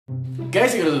¿Qué hay,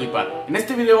 señores de EDUIPA? En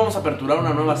este video vamos a aperturar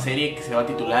una nueva serie que se va a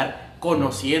titular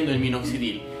Conociendo el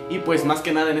Minoxidil. Y pues más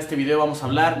que nada en este video vamos a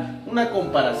hablar una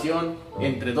comparación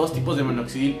entre dos tipos de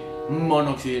minoxidil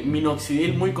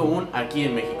muy común aquí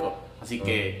en México. Así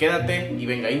que quédate y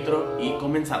venga intro y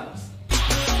comenzamos.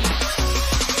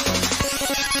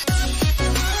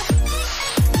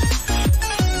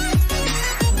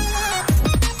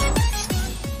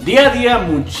 Día a día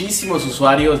muchísimos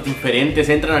usuarios diferentes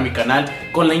entran a mi canal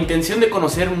con la intención de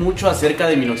conocer mucho acerca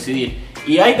de minoxidil,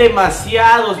 y hay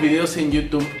demasiados videos en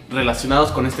YouTube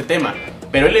relacionados con este tema,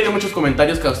 pero he leído muchos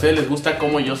comentarios que a ustedes les gusta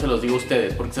como yo se los digo a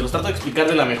ustedes, porque se los trato de explicar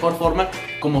de la mejor forma,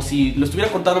 como si lo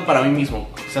estuviera contando para mí mismo.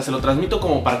 O sea, se lo transmito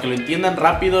como para que lo entiendan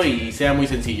rápido y sea muy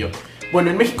sencillo. Bueno,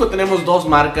 en México tenemos dos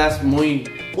marcas muy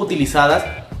utilizadas,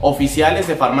 oficiales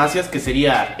de farmacias, que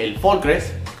sería el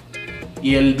Folcres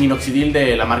y el minoxidil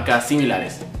de la marca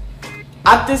Similares.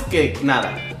 Antes que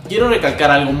nada, quiero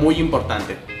recalcar algo muy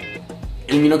importante.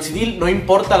 El minoxidil no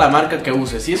importa la marca que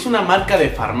uses. Si es una marca de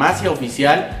farmacia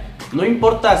oficial, no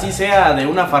importa si sea de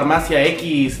una farmacia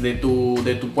X de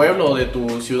tu pueblo o de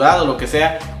tu ciudad o lo que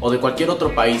sea, o de cualquier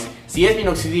otro país. Si es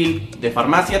minoxidil de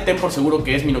farmacia, ten por seguro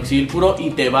que es minoxidil puro y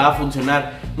te va a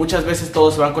funcionar. Muchas veces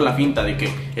todos se van con la finta de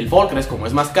que el Folcres, como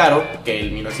es más caro que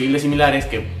el minoxidil de Similares,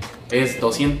 que es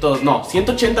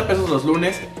 180 pesos los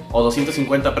lunes o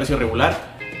 250 precio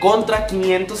regular, contra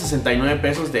 569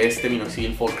 pesos de este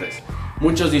minoxidil Folcres.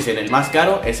 Muchos dicen el más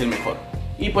caro es el mejor.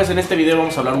 Y pues en este video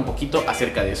vamos a hablar un poquito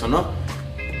acerca de eso, ¿no?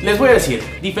 Les voy a decir,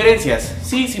 diferencias.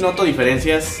 Sí noto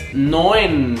diferencias, no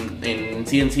en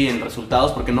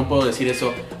resultados, porque no puedo decir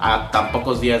eso a tan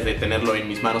pocos días de tenerlo en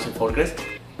mis manos el Folcres.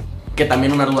 Que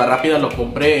también una duda rápida, lo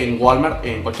compré en Walmart,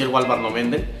 en cualquier Walmart lo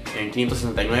venden, en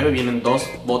 569, vienen dos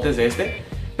botes de este.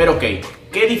 Pero ok,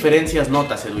 ¿qué diferencias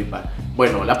notas, EDUIPA?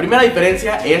 Bueno, la primera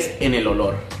diferencia es en el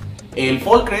olor. El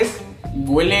Folcres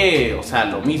huele, o sea,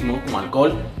 lo mismo como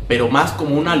alcohol, pero más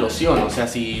como una loción. O sea,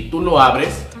 si tú lo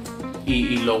abres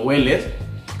y lo hueles,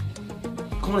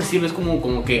 ¿cómo decirlo? Es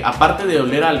como que aparte de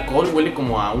oler a alcohol, huele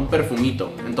como a un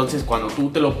perfumito. Entonces cuando tú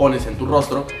te lo pones en tu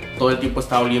rostro, todo el tiempo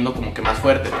está oliendo como que más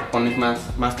fuerte, te pones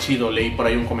más chido. Leí por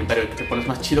ahí un comentario de que te pones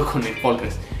más chido con el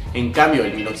Folcres. En cambio,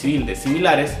 el minoxidil de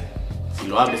Similares, si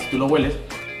lo abres y tú lo hueles,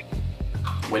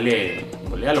 huele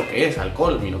a lo que es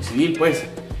alcohol, minoxidil pues.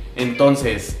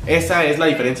 Entonces esa es la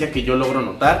diferencia que yo logro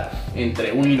notar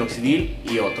entre un minoxidil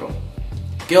y otro.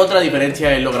 ¿Qué otra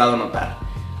diferencia he logrado notar?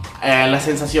 La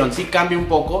sensación, sí cambia un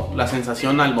poco la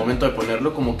sensación al momento de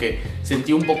ponerlo, como que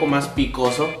sentí un poco más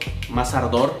picoso, más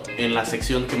ardor en la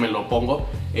sección que me lo pongo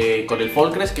con el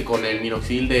Folcres que con el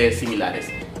minoxidil de Similares.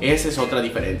 Esa es otra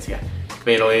diferencia,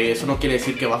 pero eso no quiere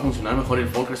decir que va a funcionar mejor el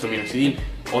Folcres o el minoxidil.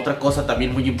 Otra cosa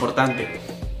también muy importante,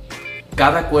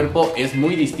 cada cuerpo es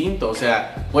muy distinto. O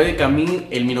sea, puede que a mí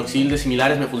el minoxidil de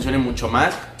Similares me funcione mucho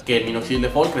más que el minoxidil de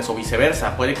Folcres, o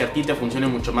viceversa. Puede que a ti te funcione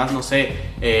mucho más, no sé,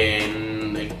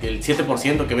 en el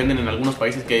 7% que venden en algunos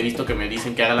países, que he visto que me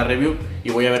dicen que haga la review,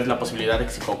 y voy a ver la posibilidad de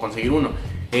que si puedo conseguir uno.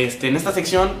 En esta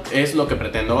sección es lo que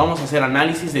pretendo. Vamos a hacer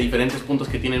análisis de diferentes puntos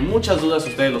que tienen muchas dudas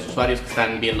ustedes, los usuarios que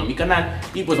están viendo mi canal,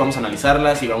 y pues vamos a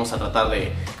analizarlas y vamos a tratar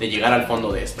de llegar al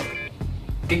fondo de esto.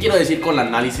 ¿Qué quiero decir con el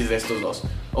análisis de estos dos?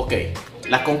 Ok,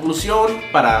 la conclusión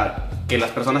para que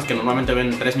las personas que normalmente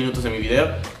ven 3 minutos de mi video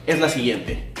es la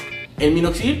siguiente. El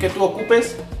minoxidil que tú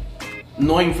ocupes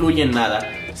no influye en nada.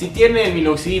 Si tiene el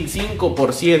minoxidil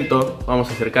 5%, vamos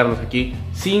a acercarnos aquí,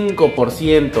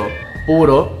 5%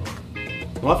 puro,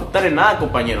 no va a afectar en nada,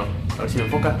 compañero. A ver si me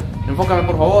enfoca. Enfócame,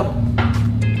 por favor.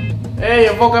 ¡Ey,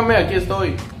 enfócame! Aquí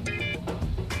estoy.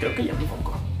 Creo que ya me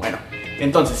enfoco. Bueno,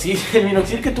 entonces, si el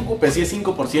minoxidil que tú ocupes si es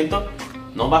 5%,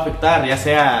 no va a afectar, ya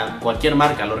sea cualquier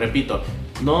marca, lo repito,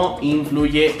 no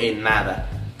influye en nada.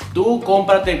 Tú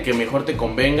cómprate el que mejor te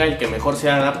convenga, el que mejor se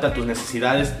adapta a tus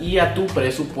necesidades y a tu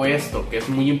presupuesto, que es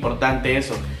muy importante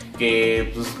eso,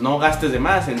 que pues, no gastes de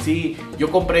más. En sí,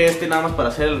 yo compré este nada más para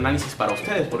hacer el análisis para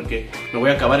ustedes, porque me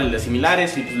voy a acabar el de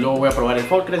Similares y pues, luego voy a probar el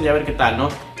Folcres y a ver qué tal, ¿no?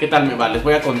 ¿Qué tal me va? Les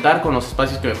voy a contar con los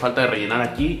espacios que me falta de rellenar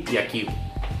aquí y aquí,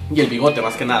 y el bigote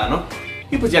más que nada, ¿no?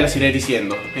 Y pues ya les iré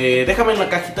diciendo. Déjame en la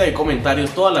cajita de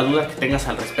comentarios todas las dudas que tengas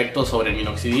al respecto sobre el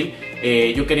minoxidil.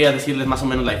 Yo quería decirles más o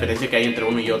menos la diferencia que hay entre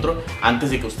uno y otro, antes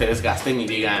de que ustedes gasten y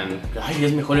digan, ay,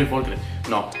 es mejor el Folcres.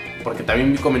 No, porque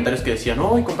también vi comentarios que decían,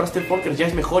 oh, compraste el Folcres, ya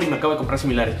es mejor y me acabo de comprar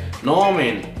Similares. No,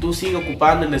 men, tú sigue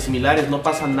ocupando el de Similares, no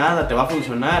pasa nada, te va a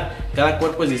funcionar. Cada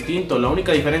cuerpo es distinto. La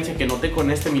única diferencia que noté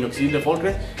con este minoxidil de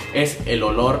Folcres es el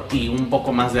olor y un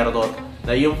poco más de ardor.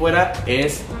 De ahí en fuera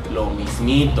es lo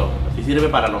mismito, y sirve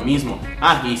para lo mismo.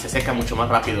 Ah, y se seca mucho más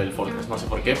rápido el Folcres, no sé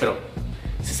por qué, pero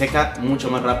se seca mucho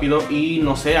más rápido y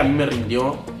no sé, a mí me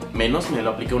rindió menos, me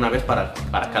lo apliqué una vez para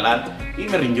calar y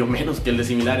me rindió menos que el de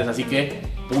similares, así que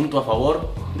punto a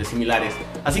favor de similares.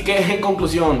 Así que en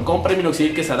conclusión, compra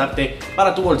minoxidil que se adapte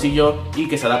para tu bolsillo y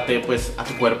que se adapte pues a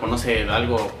tu cuerpo, no sé,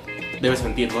 algo debes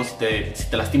sentir, ¿no? Si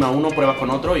te lastima uno, prueba con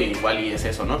otro y igual y es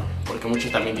eso, ¿no? Porque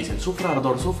muchos también dicen, sufro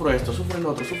ardor, sufro esto, sufro el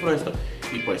otro, sufro esto,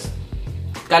 y pues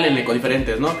cálenle con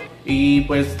diferentes, ¿no? Y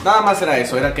pues nada más era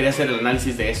eso, quería hacer el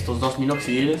análisis de estos dos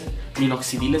minoxidiles,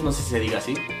 no sé si se diga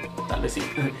así, tal vez sí,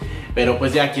 pero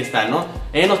pues ya aquí está, ¿no?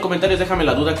 En los comentarios déjame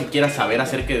la duda que quieras saber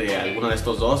acerca de alguno de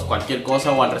estos dos, cualquier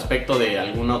cosa o al respecto de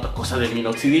alguna otra cosa del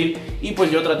minoxidil, y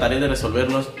pues yo trataré de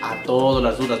resolverlos a todas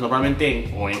las dudas.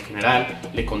 Normalmente o en general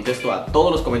le contesto a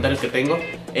todos los comentarios que tengo,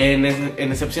 en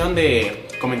excepción de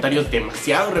comentarios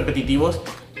demasiado repetitivos,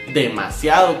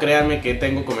 demasiado, créanme que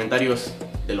tengo comentarios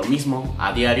de lo mismo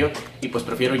a diario y pues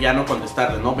prefiero ya no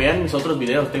contestarles, ¿no? Vean mis otros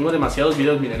videos, tengo demasiados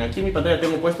videos, miren, aquí en mi pantalla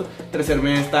tengo puesto 3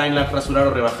 timelapse, rasurar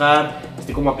o rebajar,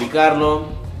 cómo aplicarlo.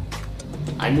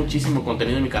 Hay muchísimo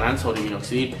contenido en mi canal sobre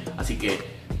minoxidil, así que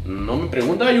no me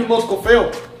pregunten, hay un mosco feo.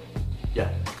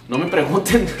 Ya, no me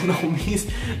pregunten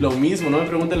lo mismo, no me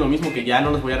pregunten lo mismo que ya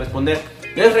no les voy a responder.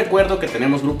 Les recuerdo que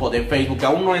tenemos grupo de Facebook,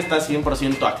 aún no está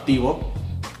 100% activo,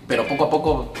 pero poco a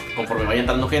poco, conforme vaya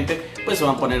entrando gente, pues se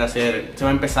va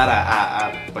a empezar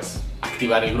a pues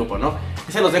activar el grupo, ¿no?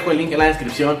 Se los dejo el link en la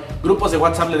descripción. Grupos de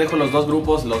WhatsApp les dejo los dos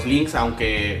grupos, los links,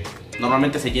 aunque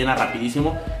normalmente se llena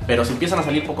rapidísimo, pero se empiezan a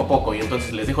salir poco a poco, y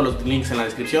entonces les dejo los links en la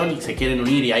descripción y se quieren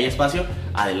unir y hay espacio,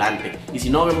 adelante. Y si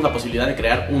no, vemos la posibilidad de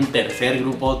crear un tercer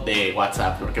grupo de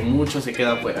WhatsApp, porque muchos se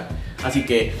quedan fuera. Así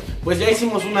que, pues ya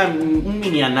hicimos un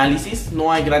mini análisis,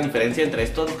 no hay gran diferencia entre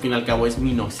esto, al fin y al cabo es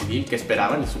minoxidil, que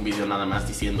esperaban, es un video nada más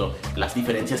diciendo las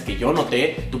diferencias que yo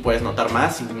noté, tú puedes notar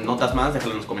más, si notas más,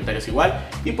 déjalo en los comentarios igual,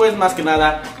 y pues más que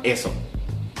nada, eso.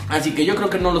 Así que yo creo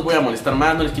que no los voy a molestar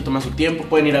más, no les quito más su tiempo,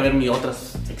 pueden ir a ver mi otra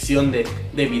sección de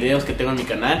videos que tengo en mi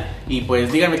canal, y pues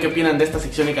díganme qué opinan de esta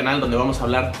sección de canal donde vamos a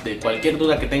hablar de cualquier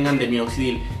duda que tengan de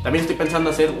minoxidil. También estoy pensando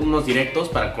hacer unos directos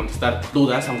para contestar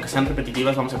dudas, aunque sean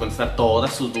repetitivas, vamos a contestar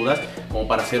todas sus dudas, como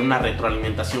para hacer una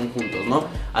retroalimentación juntos, ¿no?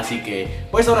 Así que,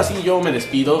 pues ahora sí yo me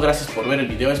despido, gracias por ver el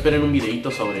video, esperen un videito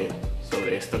sobre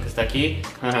esto que está aquí.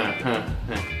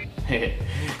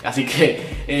 Así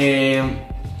que,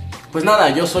 pues nada,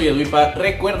 yo soy EDUIPA,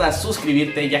 recuerda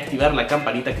suscribirte y activar la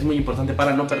campanita, que es muy importante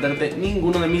para no perderte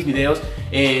ninguno de mis videos.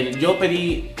 Yo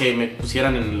pedí que me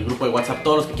pusieran en el grupo de WhatsApp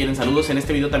todos los que quieren saludos. En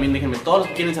este video también déjenme todos los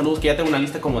que quieren saludos, que ya tengo una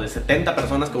lista como de 70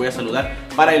 personas que voy a saludar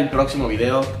para el próximo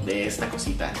video de esta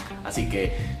cosita. Así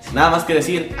que, sin nada más que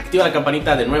decir, activa la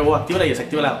campanita de nuevo, actívala y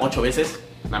desactívala 8 veces,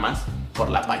 nada más, por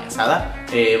la payasada.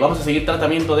 Vamos a seguir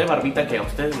tratamiento de barbita, que a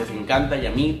ustedes les encanta y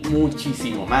a mí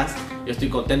muchísimo más. Yo estoy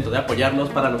contento de apoyarlos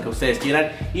para lo que ustedes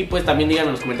quieran. Y pues también díganme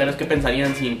en los comentarios qué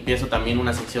pensarían si empiezo también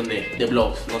una sección de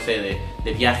vlogs, no sé,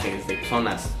 de viajes, de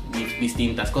zonas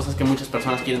distintas, cosas que muchas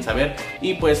personas quieren saber.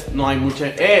 Y pues no hay mucha...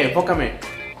 enfócame.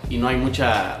 Y no hay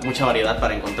mucha variedad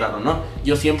para encontrarlo, ¿no?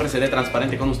 Yo siempre seré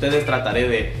transparente con ustedes, trataré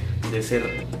de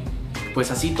ser pues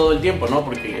así todo el tiempo, ¿no?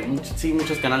 Porque sí,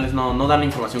 muchos canales no dan la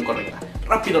información correcta.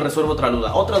 Rápido resuelvo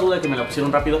otra duda que me la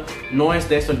pusieron rápido. No es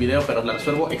de eso el video, pero la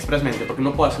resuelvo expresamente porque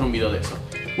no puedo hacer un video de eso.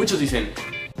 Muchos dicen,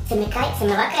 ¿Se me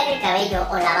va a caer el cabello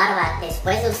o la barba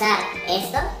después de usar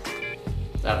esto?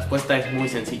 La respuesta es muy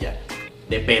sencilla.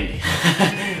 Depende.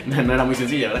 No era muy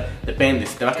sencilla, ¿verdad? Depende.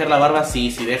 Si te va a caer la barba,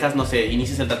 sí. Si dejas, no sé,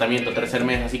 inicias el tratamiento 3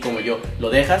 meses así como yo, lo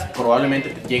dejas, probablemente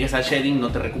te llegues al shedding, no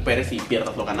te recuperes y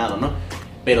pierdas lo ganado, ¿no?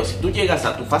 Pero si tú llegas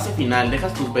a tu fase final,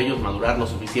 dejas tus vellos madurar lo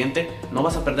suficiente, no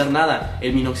vas a perder nada.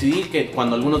 El minoxidil, que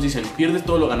cuando algunos dicen pierdes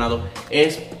todo lo ganado,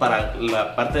 es para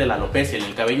la parte de la alopecia. En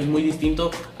el cabello es muy distinto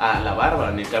a la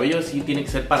barba. En el cabello sí tiene que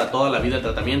ser para toda la vida el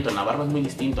tratamiento. En la barba es muy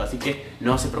distinto, así que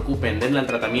no se preocupen, denle al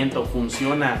tratamiento,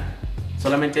 funciona.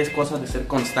 Solamente es cosa de ser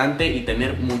constante y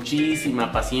tener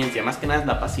muchísima paciencia. Más que nada es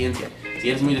la paciencia.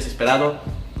 Si eres muy desesperado,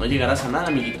 no llegarás a nada,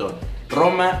 amiguito.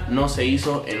 Roma no se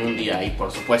hizo en un día, y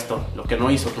por supuesto, lo que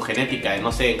no hizo tu genética,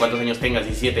 no sé en cuántos años tengas,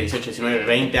 17, 18, 19,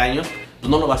 20 años, pues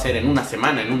no lo va a hacer en una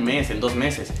semana, en un mes, en 2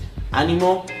 meses.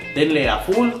 Ánimo, denle a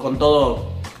full con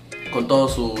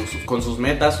sus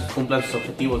metas, cumplan sus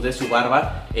objetivos de su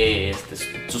barba.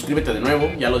 Suscríbete de nuevo,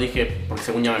 ya lo dije porque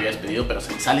según ya me había despedido, pero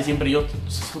se me sale siempre yo,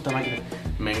 puta máquina.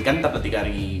 Me encanta platicar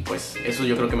y pues eso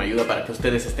yo creo que me ayuda para que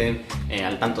ustedes estén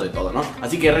al tanto de todo, ¿no?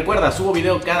 Así que recuerda, subo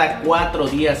video cada 4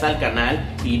 días al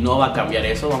canal y no va a cambiar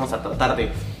eso. Vamos a tratar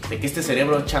de que este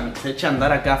cerebro se eche a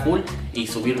andar acá full y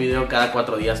subir video cada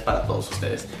 4 días para todos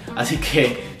ustedes. Así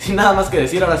que sin nada más que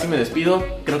decir, ahora sí me despido.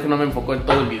 Creo que no me enfocó en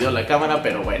todo el video la cámara,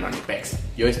 pero bueno, ni pex.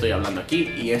 Yo estoy hablando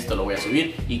aquí y esto lo voy a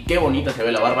subir. Y qué bonita se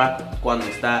ve la barba cuando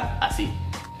está así.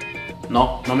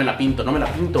 No, no me la pinto, no me la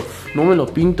pinto. No me lo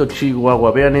pinto,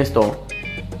 Chihuahua. Vean esto.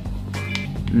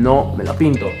 No me la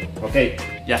pinto. Ok,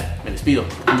 ya, me despido.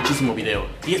 Muchísimo video.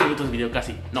 10 minutos de video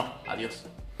casi. No, adiós.